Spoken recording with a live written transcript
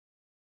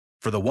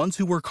For the ones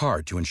who work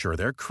hard to ensure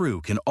their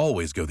crew can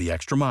always go the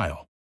extra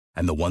mile,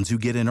 and the ones who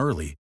get in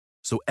early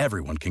so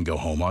everyone can go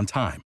home on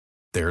time,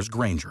 there's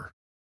Grainger,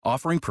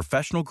 offering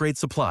professional-grade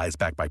supplies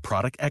backed by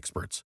product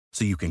experts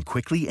so you can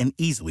quickly and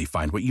easily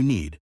find what you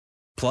need.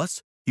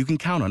 Plus, you can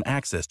count on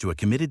access to a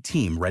committed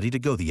team ready to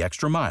go the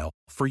extra mile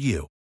for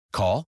you.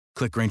 Call,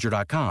 click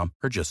Grainger.com,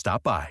 or just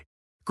stop by.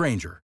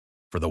 Grainger,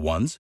 for the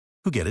ones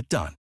who get it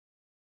done.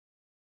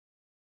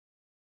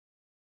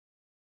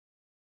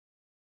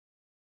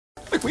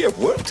 Like, we have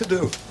work to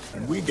do.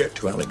 When we get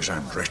to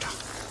Alexandretta,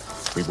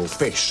 we will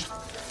face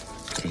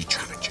 3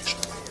 challenges.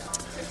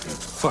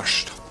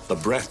 First, the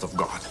breath of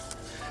God.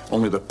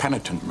 Only the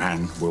penitent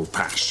man will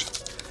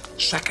pass.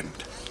 Second,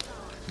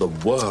 the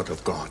word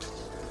of God.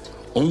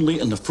 Only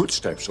in the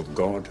footsteps of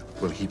God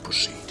will he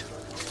proceed.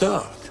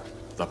 Third,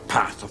 the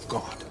path of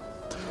God.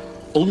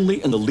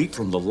 Only in the leap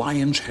from the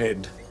lion's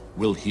head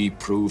will he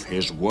prove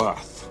his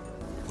worth.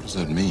 What does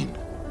that mean?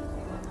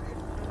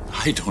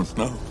 I don't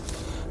know.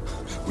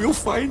 We'll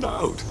find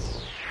out.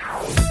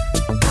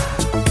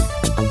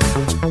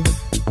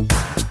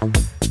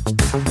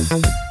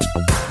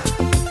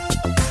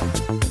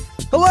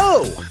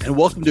 Hello, and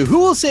welcome to Who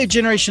Will Save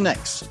Generation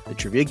X, the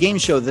trivia game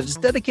show that is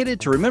dedicated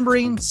to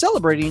remembering,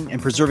 celebrating,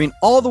 and preserving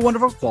all the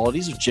wonderful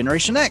qualities of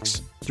Generation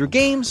X through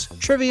games,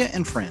 trivia,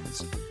 and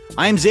friends.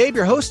 I'm Zabe,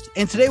 your host,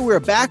 and today we're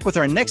back with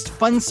our next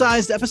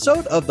fun-sized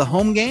episode of The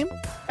Home Game.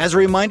 As a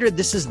reminder,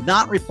 this is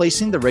not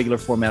replacing the regular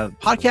format of the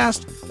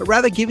podcast, but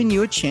rather giving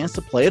you a chance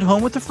to play at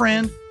home with a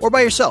friend or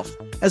by yourself,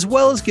 as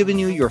well as giving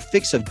you your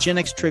fix of Gen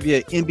X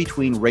trivia in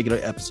between regular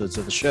episodes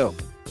of the show.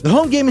 The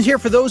Home Game is here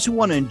for those who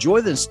want to enjoy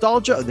the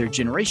nostalgia of their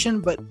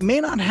generation, but may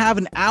not have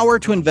an hour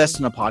to invest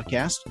in a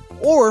podcast,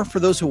 or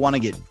for those who want to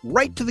get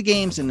right to the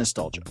games and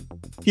nostalgia.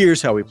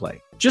 Here's how we play.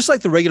 Just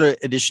like the regular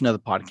edition of the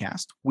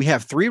podcast, we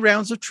have 3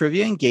 rounds of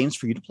trivia and games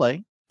for you to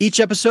play. Each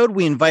episode,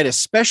 we invite a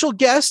special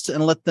guest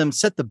and let them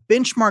set the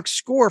benchmark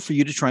score for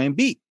you to try and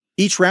beat.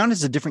 Each round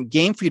is a different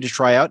game for you to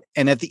try out,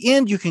 and at the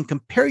end, you can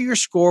compare your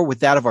score with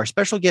that of our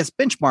special guest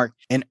benchmark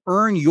and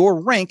earn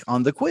your rank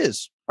on the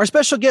quiz. Our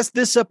special guest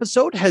this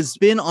episode has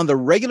been on the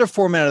regular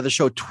format of the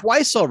show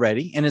twice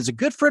already and is a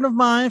good friend of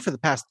mine for the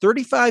past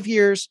 35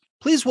 years.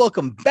 Please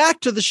welcome back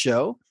to the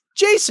show,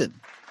 Jason.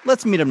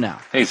 Let's meet him now.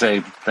 Hey,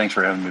 Zabe. Thanks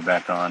for having me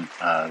back on.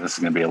 This is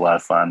going to be a lot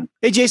of fun.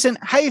 Hey, Jason,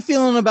 how you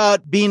feeling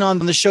about being on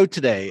the show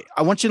today?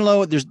 I want you to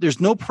know there's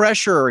no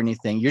pressure or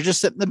anything. You're just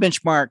setting the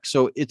benchmark,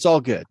 so it's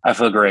all good. I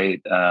feel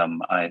great.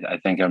 I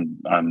think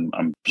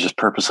I'm just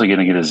purposely going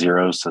to get a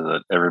 0 so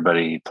that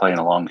everybody playing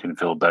along can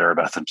feel better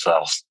about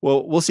themselves.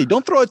 Well, we'll see.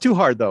 Don't throw it too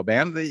hard, though,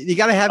 man. You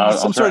got to have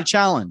some sort of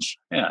challenge.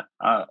 Yeah,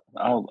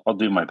 I'll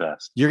do my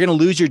best. You're going to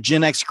lose your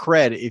Gen X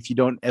cred if you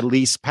don't at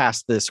least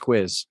pass this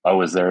quiz.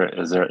 Oh, is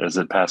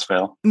it pass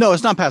fail? No,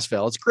 it's not pass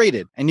fail. It's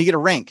graded, and you get a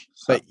rank.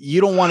 But you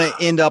don't want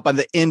to end up on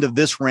the end of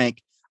this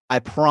rank. I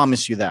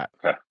promise you that.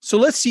 Okay. So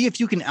let's see if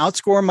you can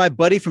outscore my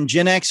buddy from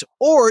Gen X,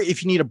 or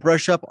if you need to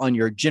brush up on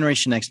your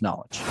Generation X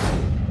knowledge.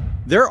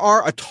 There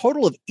are a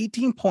total of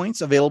 18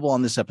 points available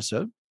on this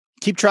episode.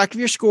 Keep track of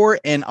your score,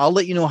 and I'll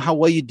let you know how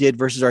well you did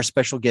versus our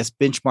special guest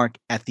benchmark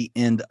at the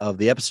end of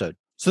the episode.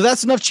 So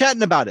that's enough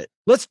chatting about it.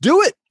 Let's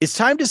do it. It's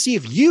time to see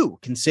if you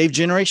can save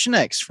Generation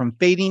X from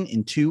fading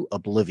into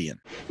oblivion.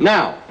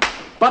 Now,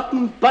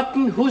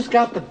 button, who's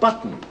got the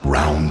button?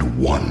 Round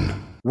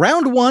 1.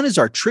 Round 1 is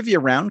our trivia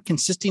round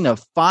consisting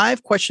of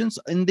 5 questions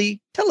in the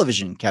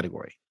television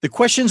category. The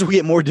questions will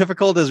get more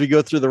difficult as we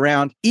go through the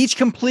round. Each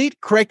complete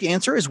correct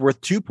answer is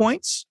worth 2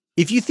 points.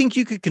 If you think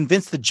you could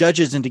convince the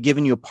judges into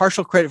giving you a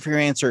partial credit for your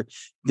answer,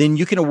 then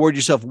you can award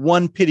yourself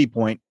 1 pity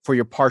point for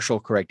your partial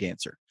correct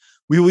answer.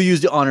 We will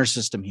use the honor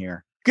system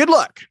here. Good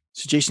luck.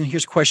 So, Jason,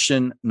 here's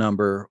question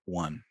number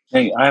 1.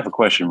 Hey, I have a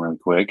question really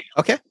quick.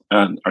 Okay.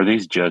 Are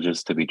these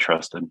judges to be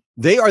trusted?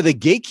 They are the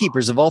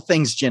gatekeepers of all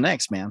things Gen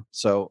X, man.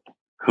 So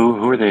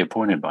who are they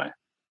appointed by?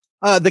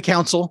 The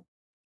council.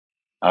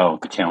 Oh,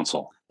 the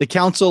council. The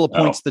council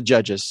appoints the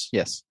judges.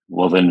 Yes.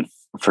 Well, then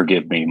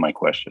forgive me my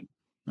question.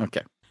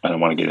 Okay. I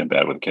don't want to get in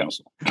bad with the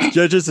council.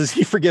 Judges, is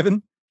he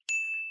forgiven?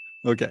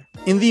 Okay.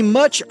 In the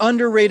much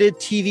underrated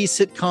TV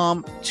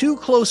sitcom Too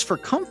Close for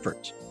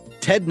Comfort,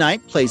 Ted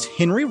Knight plays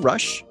Henry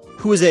Rush,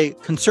 who is a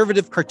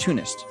conservative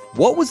cartoonist.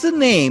 What was the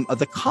name of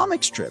the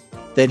comic strip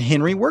that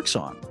Henry works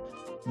on?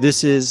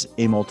 This is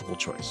a multiple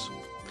choice.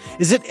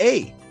 Is it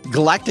A,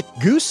 Galactic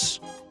Goose,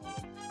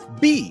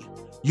 B,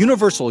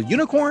 Universal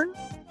Unicorn,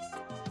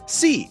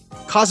 C,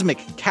 Cosmic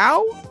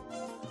Cow,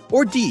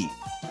 or D,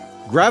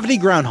 Gravity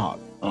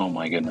Groundhog? Oh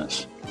my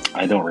goodness.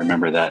 I don't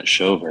remember that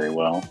show very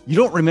well. You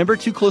don't remember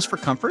Too Close for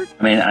Comfort?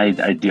 I mean,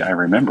 I do. I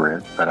remember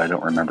it, but I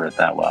don't remember it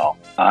that well.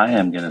 I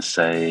am going to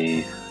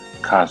say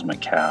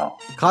Cosmic Cow.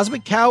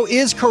 Cosmic Cow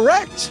is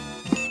correct.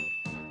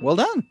 Well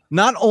done.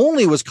 Not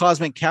only was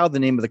Cosmic Cow the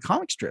name of the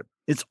comic strip,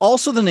 it's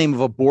also the name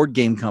of a board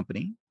game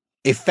company,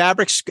 a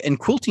fabric and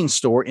quilting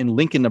store in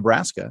Lincoln,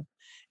 Nebraska,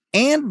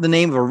 and the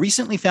name of a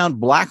recently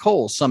found black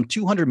hole some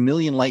 200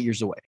 million light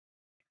years away.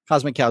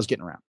 Cosmic Cow's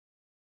getting around.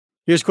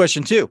 Here's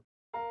question 2.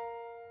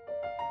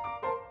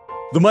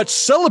 The much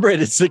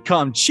celebrated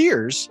sitcom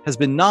Cheers has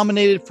been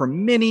nominated for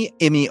many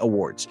Emmy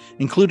Awards,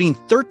 including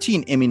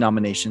 13 Emmy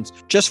nominations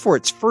just for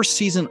its first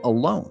season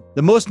alone,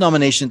 the most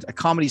nominations a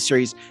comedy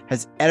series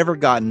has ever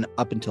gotten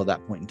up until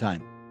that point in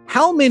time.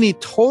 How many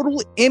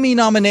total Emmy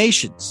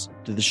nominations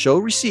did the show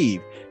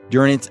receive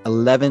during its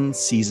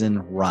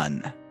 11-season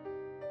run?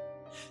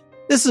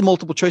 This is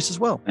multiple choice as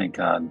well. Thank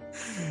God.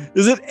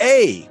 Is it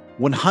A,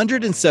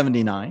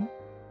 179,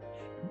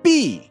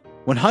 B,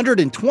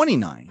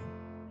 129,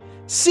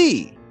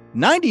 C,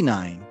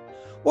 99,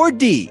 or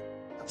D,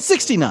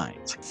 69?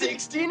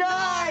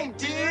 69,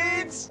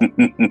 dudes!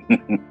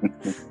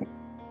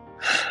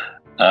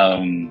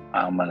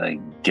 I'm going to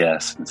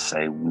guess and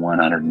say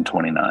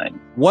 129.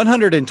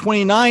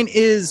 129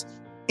 is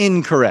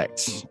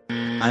incorrect.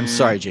 I'm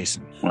sorry,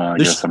 Jason. Well, I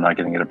guess I'm not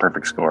going to get a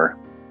perfect score.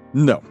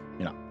 No,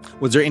 you're not.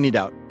 Was there any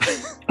doubt?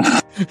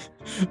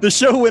 The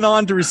show went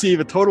on to receive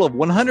a total of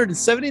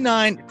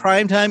 179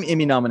 Primetime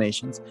Emmy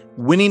nominations,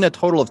 winning a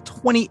total of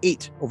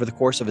 28 over the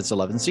course of its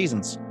 11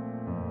 seasons.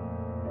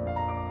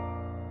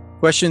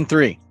 Question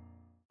 3.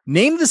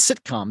 Name the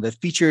sitcom that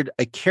featured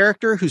a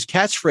character whose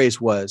catchphrase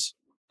was,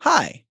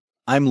 "Hi,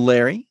 I'm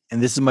Larry,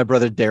 and this is my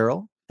brother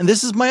Daryl, and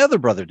this is my other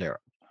brother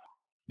Daryl."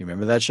 You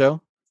remember that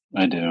show?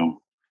 I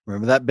do.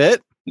 Remember that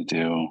bit? I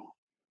do.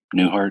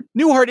 Newhart?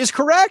 Newhart is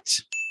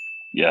correct.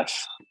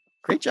 Yes.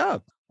 Great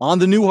job. On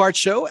the Newhart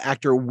show,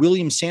 actor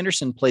William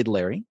Sanderson played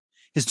Larry.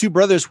 His two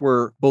brothers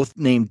were both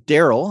named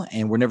Daryl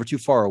and were never too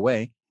far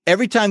away.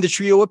 Every time the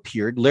trio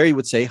appeared, Larry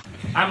would say,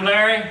 "I'm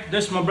Larry,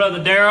 this is my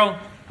brother Daryl,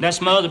 that's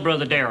my other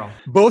brother Daryl."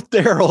 Both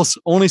Daryls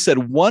only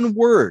said one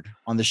word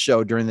on the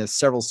show during the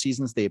several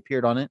seasons they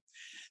appeared on it.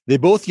 They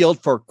both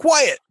yelled for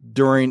quiet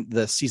during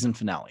the season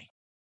finale.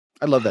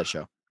 I love that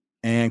show.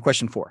 And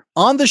question 4.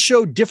 On the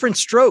show Different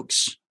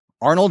Strokes,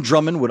 Arnold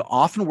Drummond would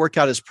often work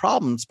out his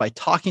problems by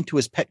talking to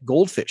his pet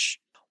goldfish.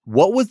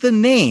 What was the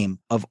name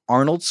of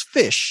Arnold's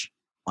fish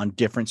on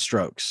Different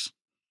Strokes?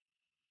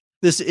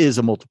 This is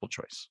a multiple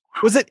choice.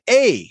 Was it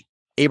A,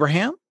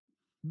 Abraham,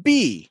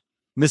 B,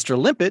 Mr.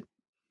 Limpet,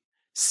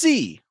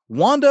 C,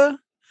 Wanda,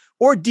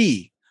 or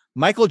D,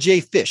 Michael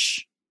J.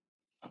 Fish?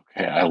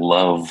 Okay, I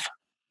love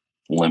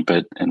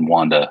Limpet and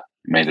Wanda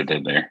made it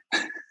in there.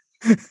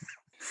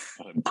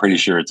 I'm pretty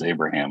sure it's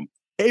Abraham.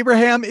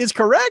 Abraham is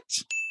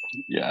correct.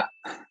 Yeah.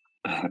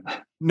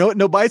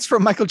 No bites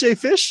from Michael J.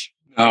 Fish?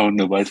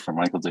 No bites from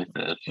Michael J.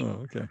 Fish.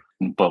 Oh, okay.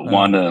 But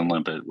Wanda and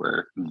Limpet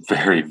were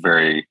very,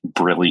 very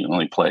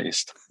brilliantly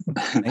placed.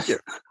 Thank you.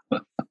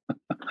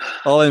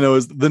 All I know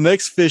is the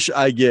next fish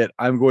I get,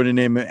 I'm going to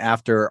name it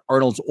after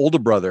Arnold's older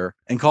brother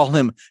and call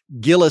him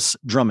Gillis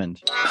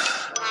Drummond.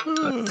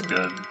 That's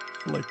good.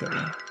 I like that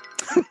one.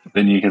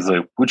 Then you can say,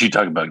 "What'd you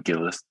talk about,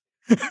 Gillis?"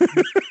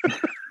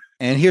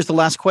 And here's the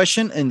last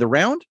question in the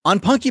round. On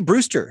Punky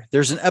Brewster,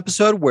 there's an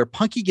episode where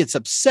Punky gets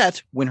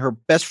upset when her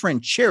best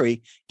friend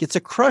Cherry gets a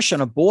crush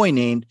on a boy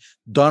named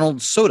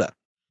Donald Soda.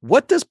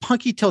 What does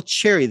Punky tell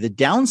Cherry the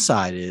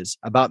downside is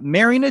about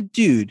marrying a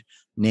dude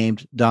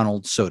named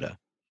Donald Soda?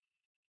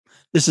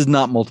 This is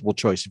not multiple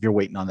choice if you're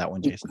waiting on that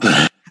one, Jason.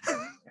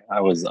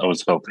 I was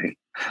hoping.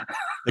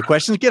 The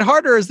questions get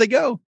harder as they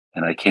go.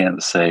 And I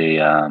can't say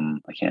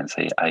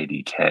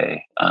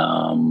IDK.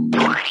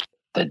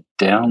 The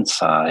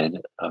downside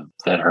of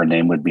that her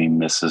name would be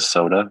Mrs.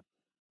 Soda.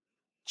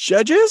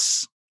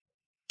 Judges,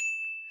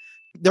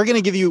 they're going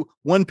to give you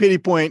 1 pity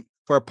point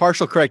for a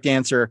partial correct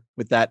answer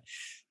with that.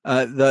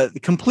 The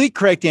complete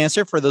correct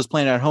answer for those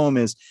playing at home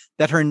is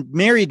that her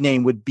married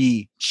name would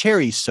be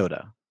Cherry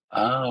Soda.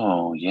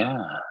 Oh,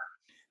 yeah.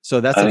 So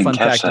that's a fun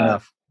fact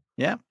enough.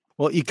 Yeah.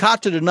 Well, you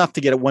caught it enough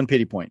to get a 1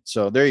 pity point.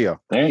 So there you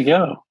go. There you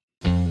go.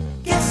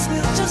 Guess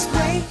we'll just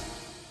wait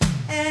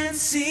and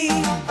see.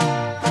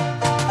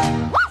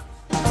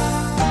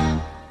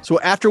 So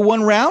after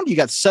one round, you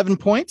got 7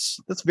 points.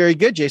 That's very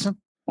good,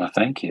 Jason. Well,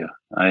 thank you.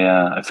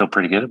 I feel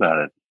pretty good about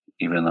it,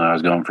 even though I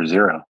was going for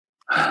 0.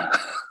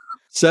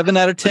 7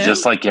 out of 10.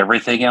 Just like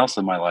everything else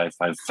in my life,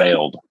 I've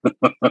failed.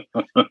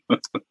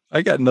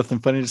 I got nothing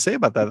funny to say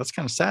about that. That's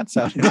kind of sad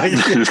sounding.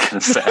 It's kind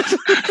of sad.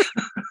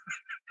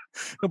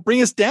 Don't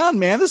bring us down,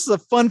 man. This is a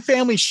fun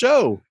family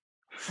show.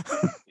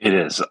 It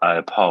is. I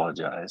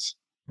apologize.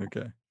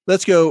 Okay.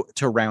 Let's go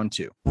to round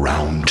 2.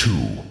 Round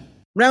 2.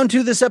 Round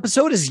 2 this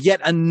episode is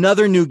yet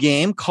another new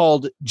game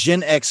called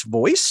Gen X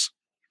Voice.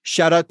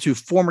 Shout out to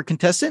former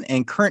contestant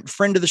and current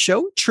friend of the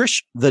show,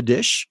 Trish the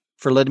Dish,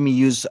 for letting me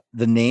use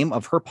the name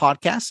of her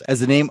podcast as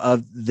the name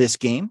of this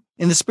game.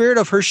 In the spirit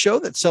of her show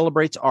that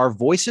celebrates our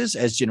voices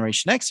as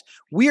Generation X,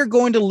 we are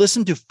going to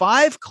listen to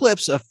 5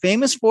 clips of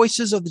famous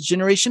voices of the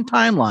generation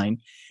timeline,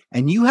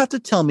 and you have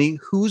to tell me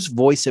whose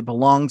voice it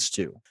belongs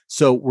to.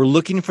 So we're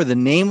looking for the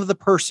name of the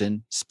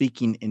person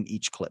speaking in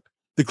each clip.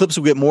 The clips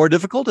will get more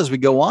difficult as we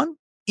go on.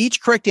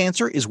 Each correct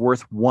answer is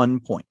worth 1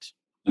 point.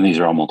 And these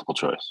are all multiple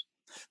choice.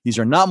 These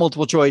are not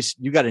multiple choice.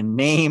 You got to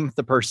name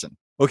the person.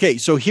 Okay,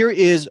 so here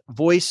is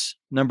voice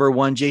number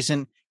 1.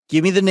 Jason,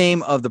 give me the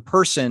name of the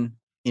person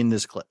in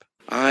this clip.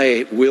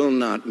 I will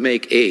not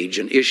make age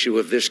an issue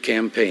of this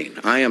campaign.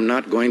 I am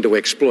not going to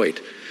exploit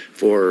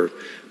for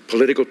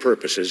political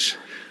purposes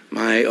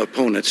my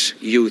opponent's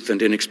youth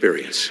and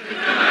inexperience.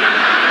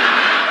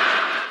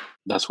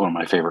 That's one of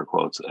my favorite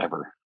quotes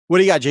ever. What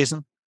do you got,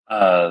 Jason?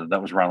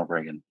 That was Ronald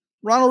Reagan.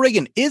 Ronald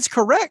Reagan is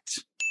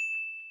correct.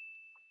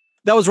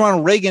 That was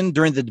Ronald Reagan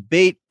during the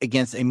debate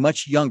against a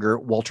much younger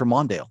Walter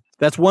Mondale.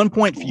 That's 1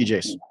 point for you,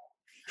 Jason.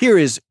 Here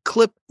is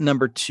clip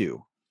number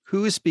 2.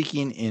 Who is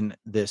speaking in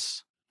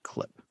this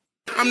clip?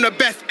 I'm the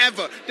best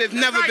ever. There's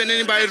never been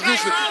anybody as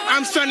ruthless.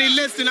 I'm Sonny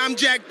Liston. I'm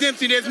Jack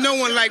Dempsey. There's no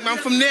one like me. I'm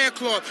from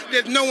Nairclaw.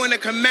 There's no one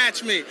that can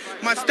match me.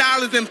 My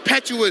style is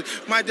impetuous.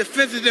 My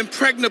defense is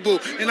impregnable.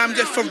 And I'm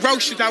just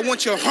ferocious. I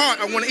want your heart.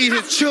 I want to eat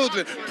his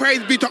children.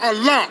 Praise be to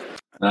Allah.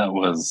 That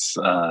was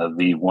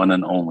the one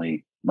and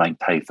only Mike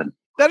Tyson.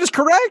 That is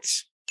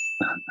correct.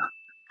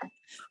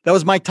 That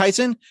was Mike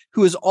Tyson,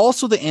 who is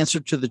also the answer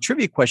to the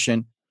trivia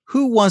question,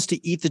 who wants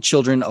to eat the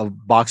children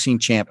of boxing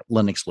champ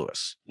Lennox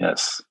Lewis?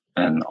 Yes.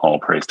 And all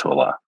praise to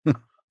Allah.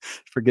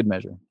 For good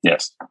measure.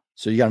 Yes.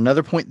 So you got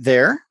another point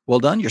there. Well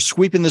done. You're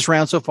sweeping this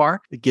round so far.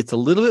 It gets a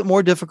little bit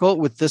more difficult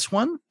with this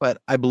one,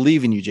 but I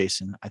believe in you,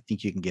 Jason. I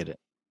think you can get it.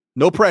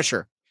 No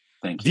pressure.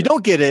 Thank you. If you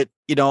don't get it,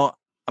 I'm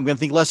going to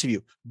think less of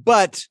you,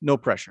 but no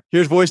pressure.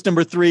 Here's voice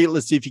number 3.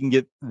 Let's see if you can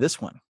get this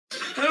one.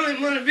 I don't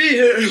even want to be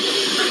here.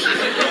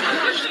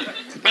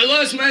 I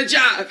lost my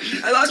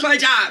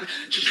job.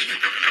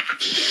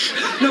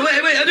 No, wait.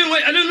 I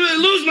didn't really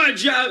lose my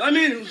job. I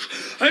mean,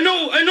 I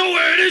know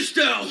where it is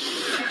still.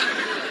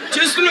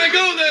 Just when I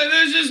go there,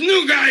 there's this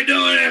new guy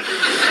doing it.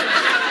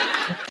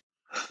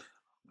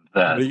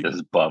 That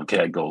is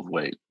Bobcat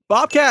Goldthwait.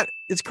 Bobcat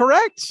is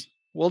correct.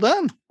 Well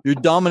done. You're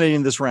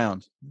dominating this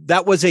round.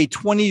 That was a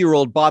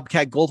 20-year-old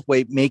Bobcat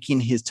Goldthwait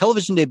making his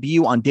television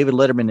debut on David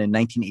Letterman in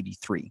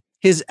 1983.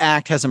 His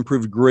act has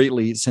improved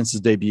greatly since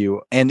his debut,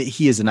 and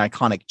he is an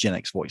iconic Gen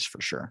X voice for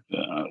sure.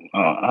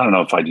 I don't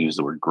know if I'd use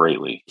the word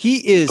greatly.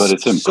 He is but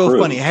it's so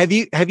funny. Have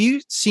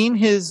you seen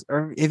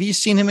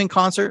him in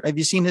concert? Have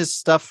you seen his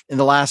stuff in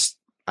the last,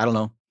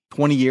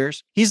 20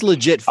 years? He's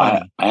legit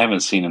funny. I haven't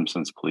seen him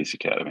since Police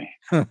Academy.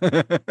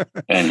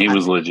 And he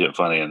was legit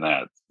funny in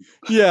that.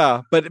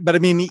 Yeah, but I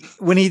mean,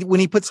 when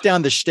he puts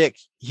down the shtick,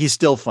 he's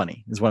still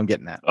funny, is what I'm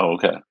getting at. Oh,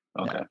 okay.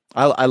 Yeah.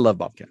 I love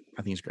Bobcat.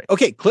 I think he's great.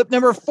 Okay, clip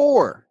number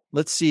 4.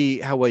 Let's see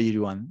how well you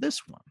do on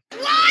this one.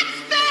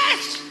 What's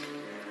this?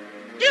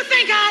 You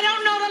think I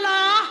don't know the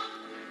law?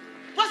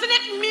 Wasn't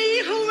it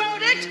me who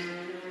wrote it?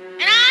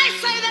 And I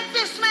say that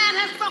this man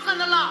has broken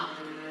the law.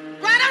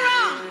 Right or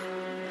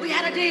wrong, we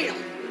had a deal.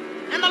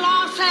 And the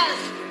law says,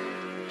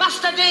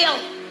 bust a deal,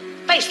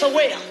 face the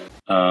wheel.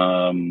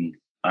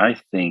 I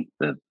think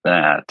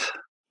that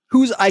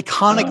whose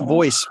iconic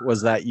voice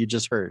was that you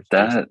just heard?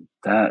 That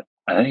I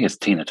think it's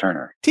Tina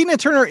Turner. Tina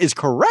Turner is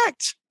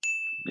correct.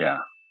 Yeah.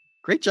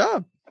 Great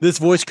job. This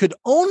voice could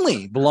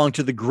only belong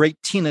to the great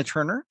Tina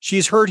Turner.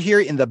 She's heard here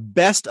in the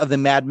best of the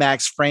Mad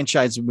Max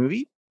franchise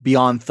movie,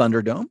 Beyond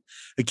Thunderdome,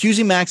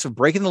 accusing Max of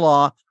breaking the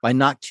law by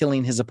not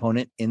killing his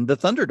opponent in the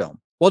Thunderdome.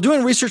 While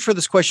doing research for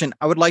this question,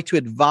 I would like to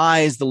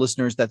advise the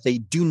listeners that they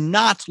do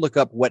not look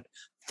up what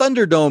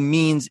Thunderdome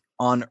means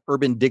on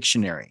Urban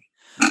Dictionary.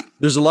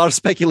 There's a lot of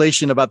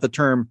speculation about the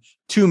term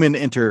two men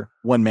enter,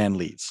 one man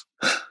leaves.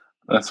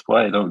 That's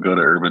why I don't go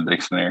to Urban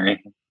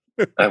Dictionary.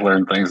 I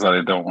learn things that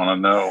I don't want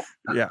to know.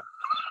 Yeah.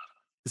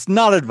 It's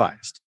not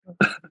advised.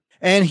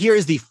 And here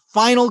is the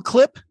final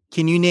clip.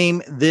 Can you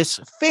name this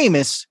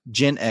famous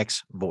Gen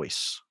X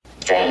voice?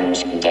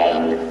 Strange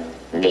game.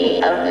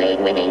 The only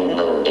winning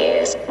move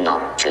is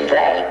not to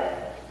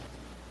play.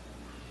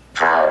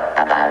 How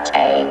about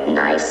a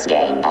nice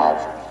game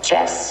of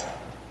chess?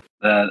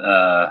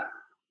 That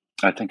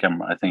I think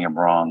I'm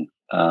wrong.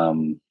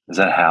 Is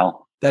that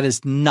Hal? That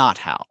is not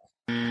Hal.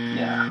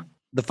 Yeah.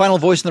 The final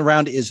voice in the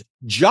round is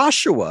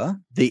Joshua,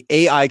 the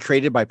AI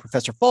created by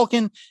Professor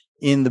Falcon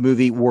in the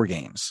movie War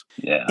Games.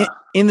 Yeah.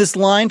 In this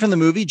line from the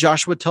movie,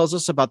 Joshua tells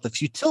us about the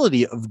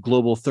futility of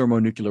global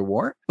thermonuclear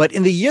war. But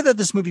in the year that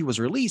this movie was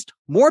released,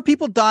 more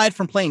people died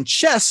from playing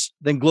chess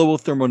than global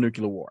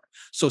thermonuclear war.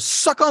 So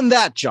suck on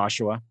that,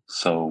 Joshua.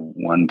 So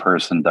one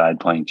person died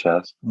playing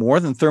chess? More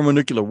than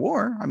thermonuclear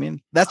war. I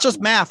mean, that's just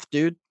math,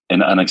 dude.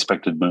 An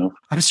unexpected move.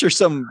 I'm sure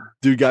some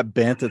dude got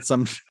bent at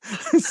some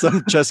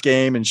chess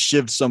game and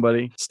shivved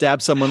somebody,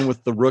 stabbed someone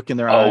with the rook in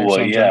their eye. Oh,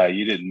 well, yeah.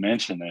 You didn't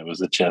mention it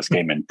was a chess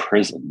game in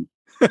prison.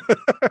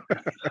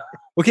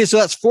 Okay, so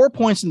that's 4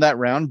 points in that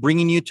round,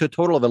 bringing you to a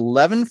total of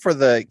 11 for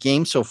the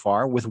game so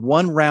far with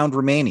one round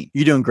remaining.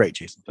 You're doing great,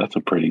 Jason. That's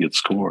a pretty good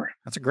score.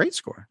 That's a great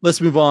score.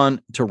 Let's move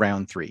on to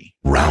round 3.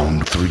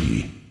 Round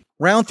 3.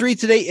 Round 3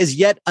 today is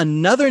yet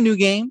another new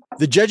game.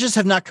 The judges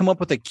have not come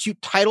up with a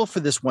cute title for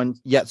this one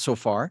yet so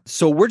far.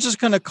 So we're just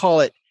going to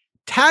call it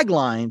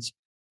Taglines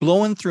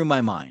Blowing Through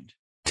My Mind.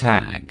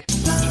 Tag.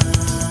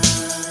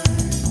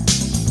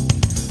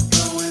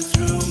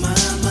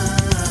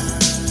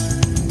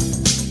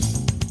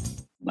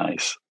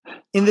 Nice.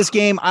 In this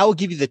game, I will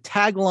give you the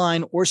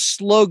tagline or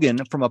slogan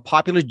from a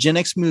popular Gen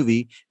X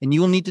movie, and you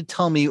will need to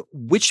tell me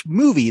which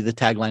movie the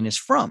tagline is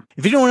from.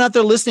 If anyone out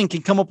there listening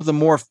can come up with a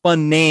more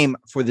fun name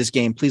for this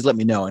game, please let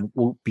me know, and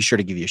we'll be sure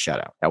to give you a shout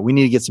out. Now, we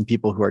need to get some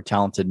people who are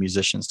talented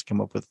musicians to come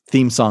up with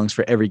theme songs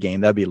for every game.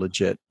 That'd be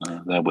legit.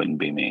 That wouldn't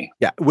be me.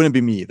 Yeah, it wouldn't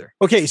be me either.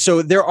 Okay,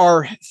 so there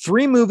are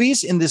 3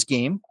 movies in this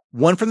game,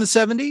 one from the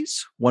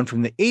 70s, one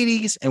from the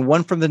 80s, and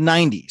one from the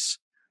 90s.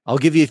 I'll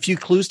give you a few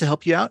clues to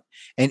help you out,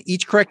 and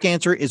each correct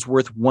answer is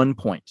worth 1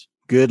 point.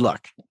 Good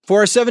luck. For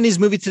our 70s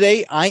movie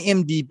today,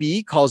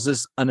 IMDb calls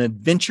this an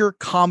adventure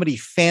comedy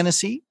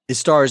fantasy. It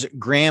stars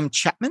Graham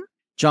Chapman,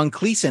 John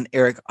Cleese, and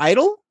Eric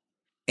Idle.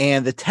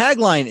 And the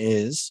tagline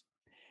is,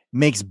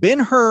 makes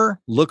Ben-Hur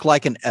look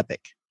like an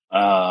epic.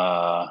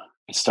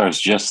 It stars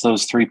just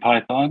those 3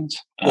 pythons?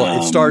 Well,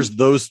 it stars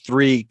those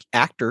 3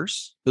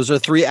 actors. Those are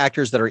 3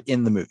 actors that are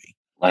in the movie.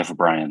 Life of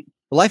Brian.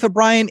 The Life of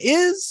Brian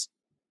is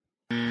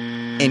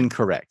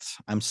incorrect.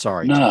 I'm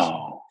sorry.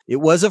 No. It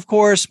was, of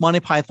course,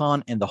 Monty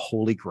Python and the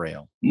Holy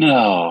Grail.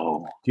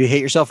 No. Do you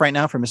hate yourself right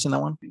now for missing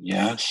that one?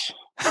 Yes.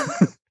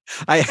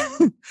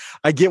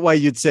 I get why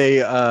you'd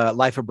say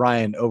Life of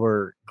Brian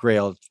over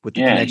Grail with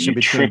the connection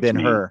between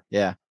Ben-Hur.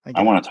 Yeah.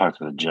 I want to talk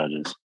to the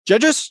judges.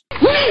 Judges?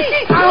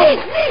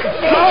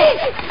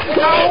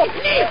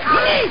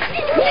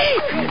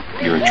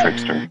 You're a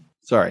trickster.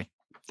 Sorry.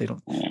 They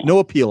don't. No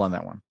appeal on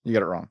that one. You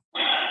got it wrong.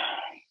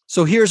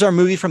 So here's our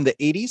movie from the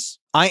 80s.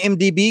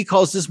 IMDb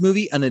calls this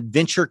movie an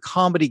adventure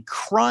comedy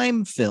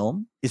crime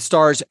film. It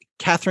stars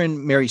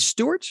Catherine Mary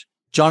Stewart,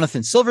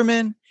 Jonathan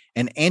Silverman,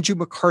 and Andrew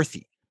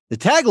McCarthy. The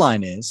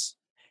tagline is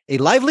a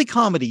lively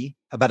comedy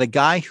about a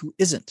guy who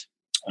isn't.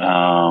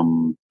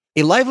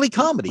 A lively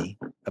comedy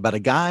about a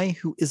guy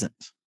who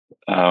isn't.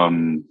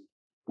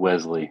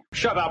 Wesley.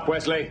 Shut up,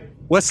 Wesley.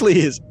 Wesley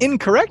is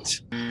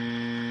incorrect.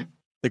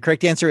 The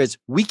correct answer is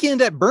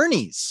Weekend at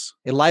Bernie's,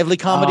 a lively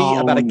comedy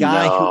about a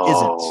guy who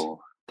isn't.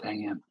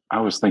 Dang it. I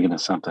was thinking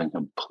of something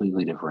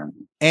completely different.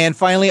 And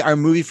finally, our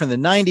movie from the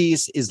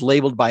 90s is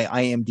labeled by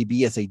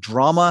IMDb as a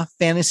drama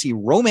fantasy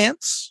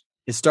romance.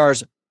 It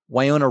stars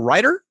Winona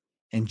Ryder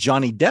and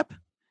Johnny Depp.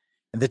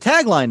 And the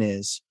tagline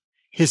is,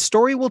 his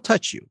story will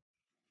touch you,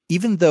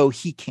 even though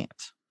he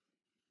can't.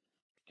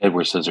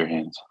 Edward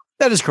Scissorhands.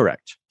 That is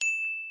correct.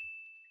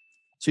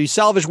 So you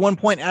salvage 1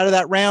 point out of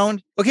that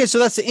round. Okay, so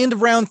that's the end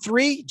of round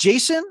 3.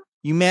 Jason,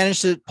 you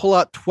managed to pull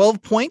out 12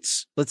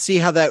 points. Let's see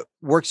how that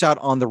works out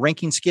on the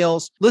ranking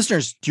scales.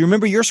 Listeners, do you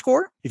remember your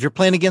score? If you're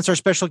playing against our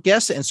special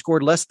guest and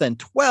scored less than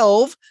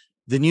 12,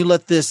 then you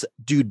let this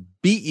dude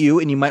beat you,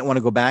 and you might want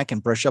to go back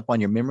and brush up on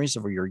your memories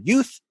of your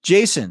youth.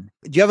 Jason,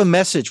 do you have a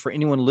message for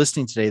anyone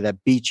listening today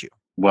that beat you?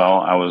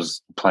 Well, I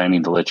was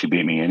planning to let you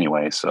beat me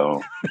anyway,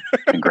 so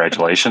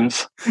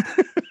congratulations.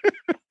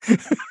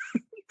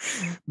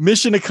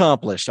 Mission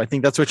accomplished. I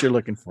think that's what you're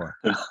looking for.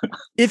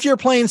 If you're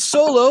playing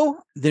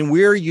solo, then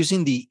we're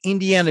using the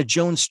Indiana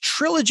Jones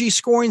trilogy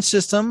scoring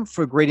system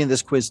for grading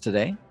this quiz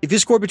today. If you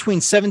score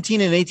between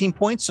 17 and 18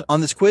 points on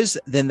this quiz,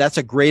 then that's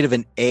a grade of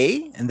an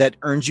A, and that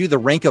earns you the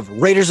rank of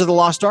Raiders of the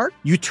Lost Ark.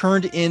 You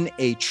turned in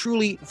a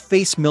truly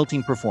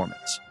face-melting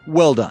performance.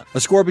 Well done.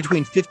 A score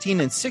between 15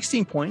 and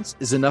 16 points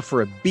is enough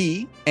for a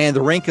B, and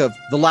the rank of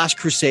The Last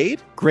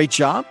Crusade. Great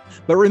job.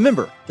 But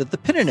remember that the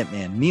penitent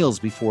man kneels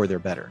before their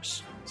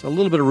betters. So a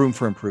little bit of room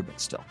for improvement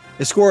still.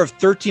 A score of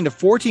 13 to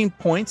 14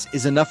 points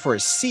is enough for a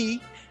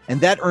C,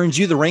 and that earns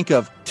you the rank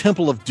of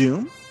Temple of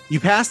Doom. You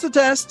passed the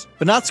test,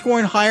 but not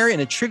scoring higher in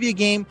a trivia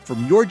game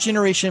from your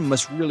generation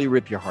must really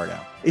rip your heart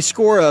out. A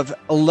score of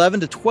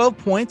 11 to 12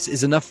 points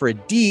is enough for a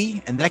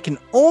D, and that can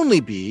only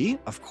be,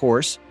 of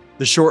course,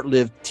 the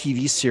short-lived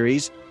TV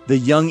series, The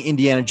Young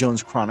Indiana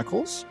Jones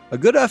Chronicles. A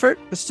good effort,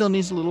 but still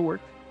needs a little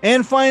work.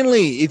 And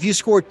finally, if you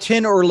score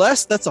 10 or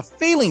less, that's a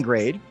failing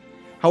grade.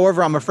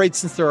 However, I'm afraid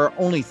since there are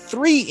only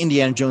 3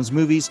 Indiana Jones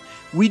movies,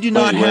 we do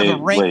not have a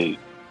rank.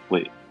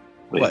 Wait.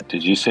 What?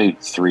 Did you say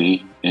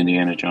 3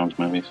 Indiana Jones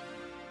movies?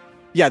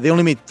 Yeah, they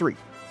only made 3.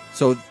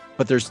 So,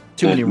 but there's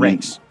too many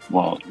ranks.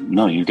 Well,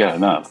 no, you got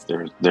enough.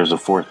 There's a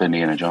 4th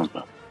Indiana Jones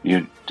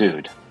movie.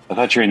 Dude, I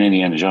thought you're an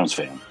Indiana Jones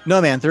fan.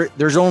 No, man,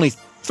 there's only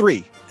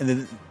 3. And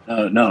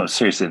then no,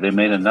 seriously, they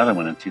made another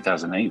one in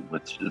 2008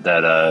 with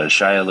that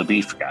Shia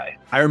LaBeouf guy.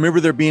 I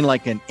remember there being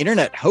like an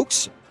internet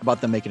hoax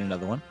about them making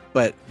another one,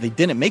 but they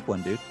didn't make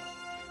one, dude.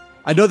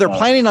 I know they're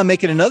planning on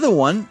making another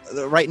one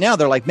right now.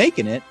 They're like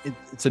making it.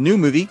 It's a new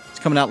movie. It's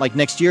coming out like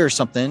next year or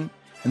something,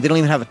 and they don't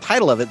even have a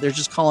title of it. They're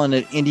just calling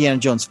it Indiana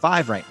Jones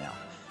 5 right now.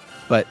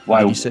 But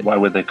why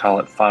would they call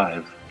it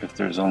 5 if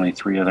there's only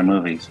 3 other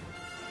movies?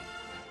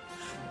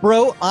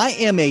 Bro, I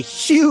am a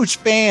huge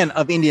fan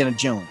of Indiana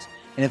Jones.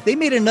 And if they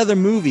made another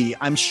movie,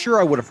 I'm sure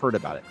I would have heard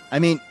about it. I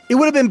mean, it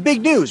would have been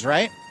big news,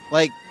 right?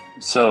 Like,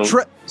 so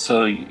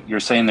you're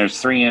saying there's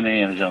 3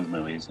 Indiana Jones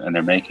movies, and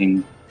they're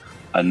making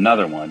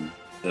another one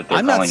that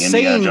they're calling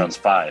Indiana Jones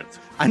 5.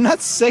 I'm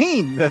not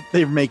saying that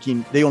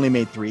they only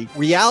made 3.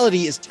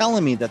 Reality is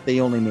telling me that they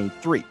only made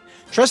 3.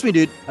 Trust me,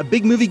 dude, a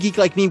big movie geek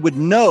like me would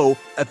know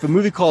if a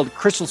movie called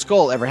Crystal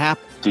Skull ever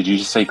happened. Did you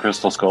just say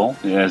Crystal Skull?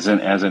 As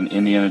in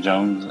Indiana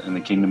Jones and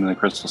the Kingdom of the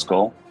Crystal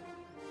Skull?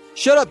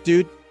 Shut up,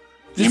 dude.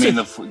 You mean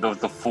the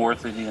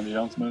fourth Indiana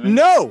Jones movie?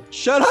 No,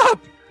 shut up.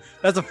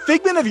 That's a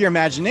figment of your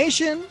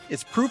imagination.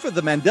 It's proof of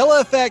the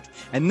Mandela effect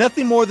and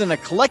nothing more than a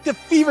collective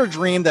fever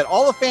dream that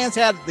all the fans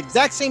had at the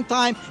exact same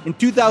time in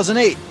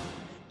 2008.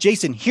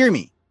 Jason, hear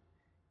me.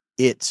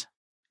 It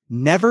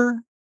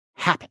never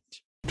happened.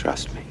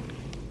 Trust me.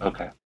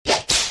 Okay.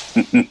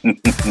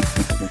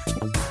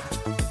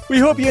 We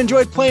hope you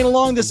enjoyed playing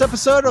along this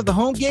episode of The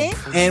Home Game,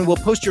 and we'll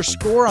post your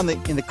score in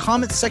the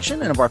comments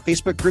section of our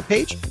Facebook group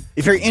page.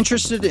 If you're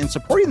interested in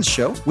supporting the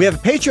show, we have a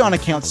Patreon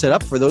account set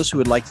up for those who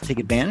would like to take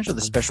advantage of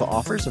the special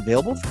offers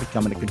available for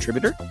becoming a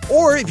contributor.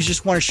 Or if you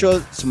just want to show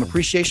some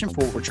appreciation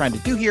for what we're trying to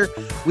do here,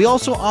 we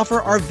also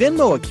offer our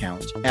Venmo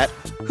account at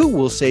Who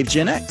Will Save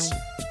Gen X.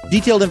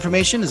 Detailed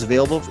information is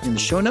available in the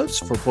show notes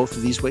for both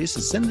of these ways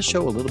to send the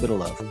show a little bit of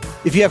love.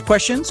 If you have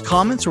questions,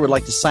 comments, or would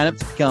like to sign up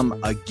to become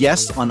a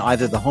guest on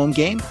either the home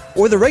game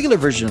or the regular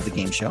version of the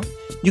game show,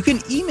 you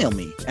can email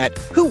me at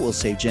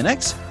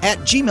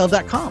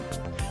whowillsavegenx@gmail.com.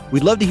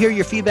 We'd love to hear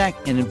your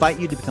feedback and invite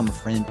you to become a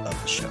friend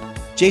of the show.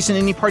 Jason,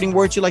 any parting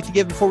words you'd like to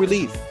give before we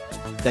leave?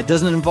 That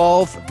doesn't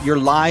involve your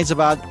lies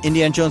about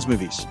Indiana Jones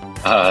movies.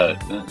 No.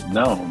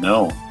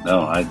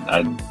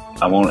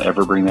 I won't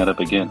ever bring that up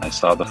again. I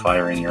saw the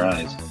fire in your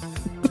eyes.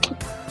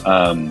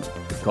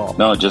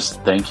 No,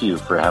 just thank you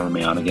for having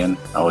me on again.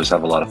 I always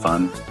have a lot of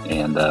fun,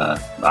 and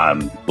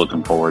I'm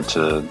looking forward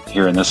to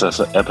hearing this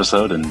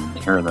episode and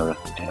hearing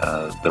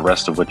the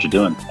rest of what you're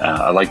doing.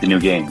 I like the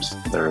new games.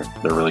 They're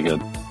really good.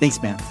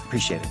 Thanks, man.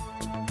 Appreciate it.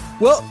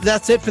 Well,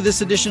 that's it for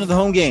this edition of The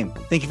Home Game.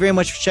 Thank you very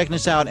much for checking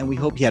us out, and we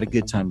hope you had a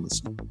good time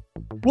listening.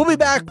 We'll be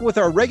back with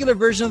our regular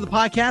version of the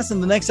podcast in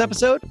the next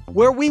episode,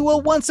 where we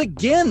will once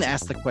again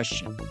ask the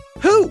question,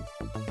 who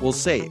will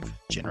save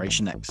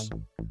Generation X?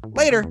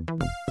 Later.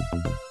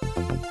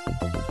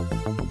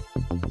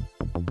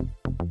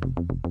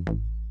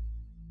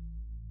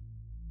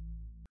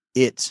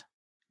 It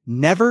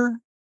never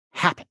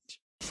happened.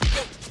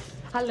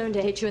 I learned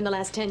to hate you in the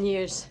last 10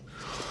 years.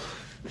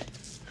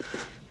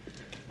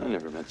 I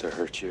never meant to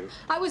hurt you.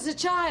 I was a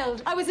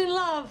child. I was in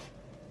love.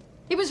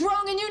 It was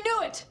wrong and you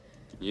knew it.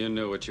 You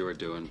knew what you were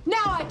doing.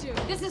 Now I do.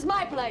 This is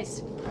my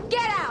place.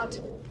 Get out.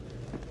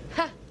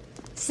 Ha.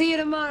 See you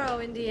tomorrow,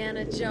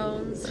 Indiana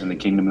Jones. In the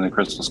Kingdom of the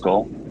Crystal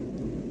Skull.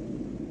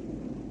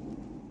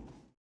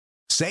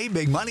 Save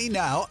big money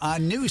now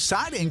on new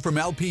siding from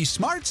LP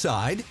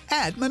SmartSide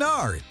at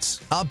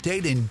Menards.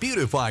 Update and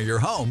beautify your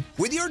home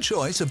with your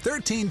choice of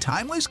 13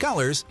 timeless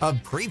colors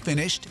of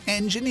pre-finished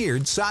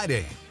engineered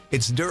siding.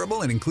 It's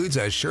durable and includes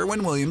a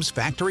Sherwin-Williams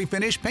factory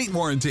finish paint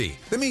warranty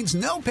that means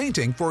no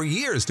painting for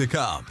years to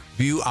come.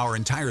 View our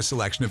entire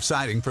selection of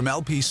siding from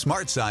LP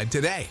SmartSide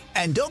today.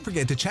 And don't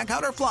forget to check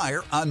out our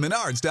flyer on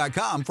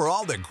Menards.com for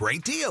all the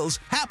great deals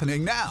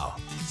happening now.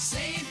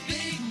 Save